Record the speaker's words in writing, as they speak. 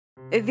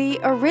the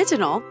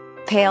original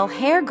Pale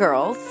Hair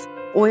Girls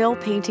oil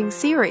painting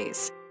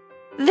series.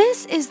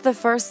 This is the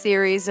first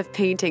series of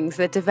paintings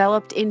that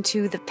developed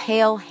into the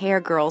Pale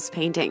Hair Girls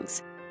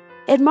paintings.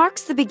 It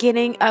marks the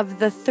beginning of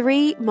the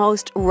three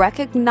most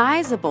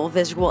recognizable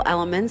visual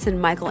elements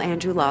in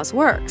Michelangelo's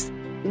works,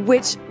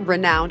 which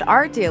renowned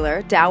art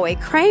dealer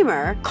Douwe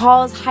Kramer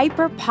calls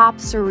hyper-pop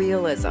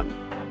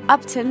surrealism.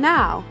 Up to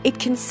now, it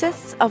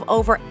consists of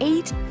over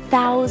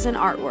 8,000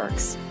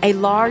 artworks, a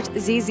large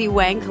ZZ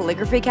Wang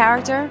calligraphy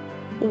character,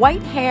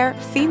 white hair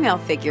female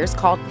figures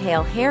called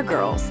Pale Hair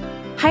Girls,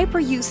 hyper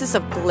uses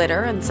of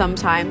glitter and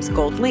sometimes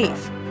gold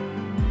leaf.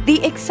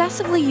 The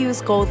excessively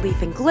used gold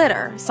leaf and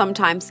glitter,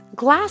 sometimes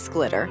glass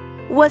glitter,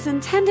 was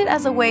intended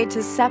as a way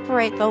to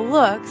separate the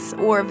looks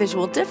or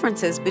visual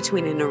differences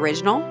between an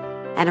original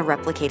and a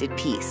replicated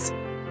piece.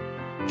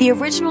 The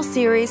original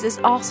series is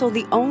also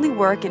the only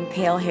work in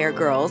Pale Hair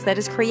Girls that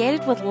is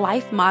created with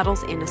life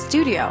models in a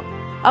studio,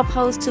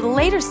 opposed to the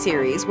later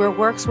series where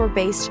works were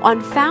based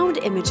on found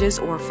images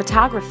or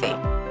photography.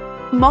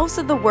 Most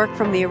of the work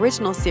from the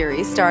original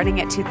series,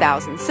 starting at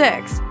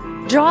 2006,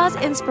 draws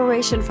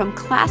inspiration from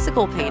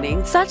classical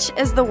painting such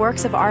as the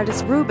works of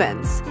artist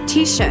Rubens,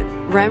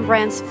 Titian,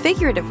 Rembrandt's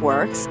figurative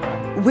works,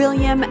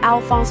 William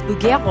Alphonse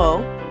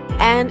Bouguereau,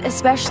 and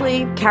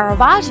especially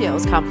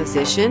Caravaggio's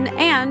composition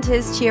and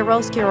his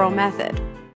chiaroscuro method.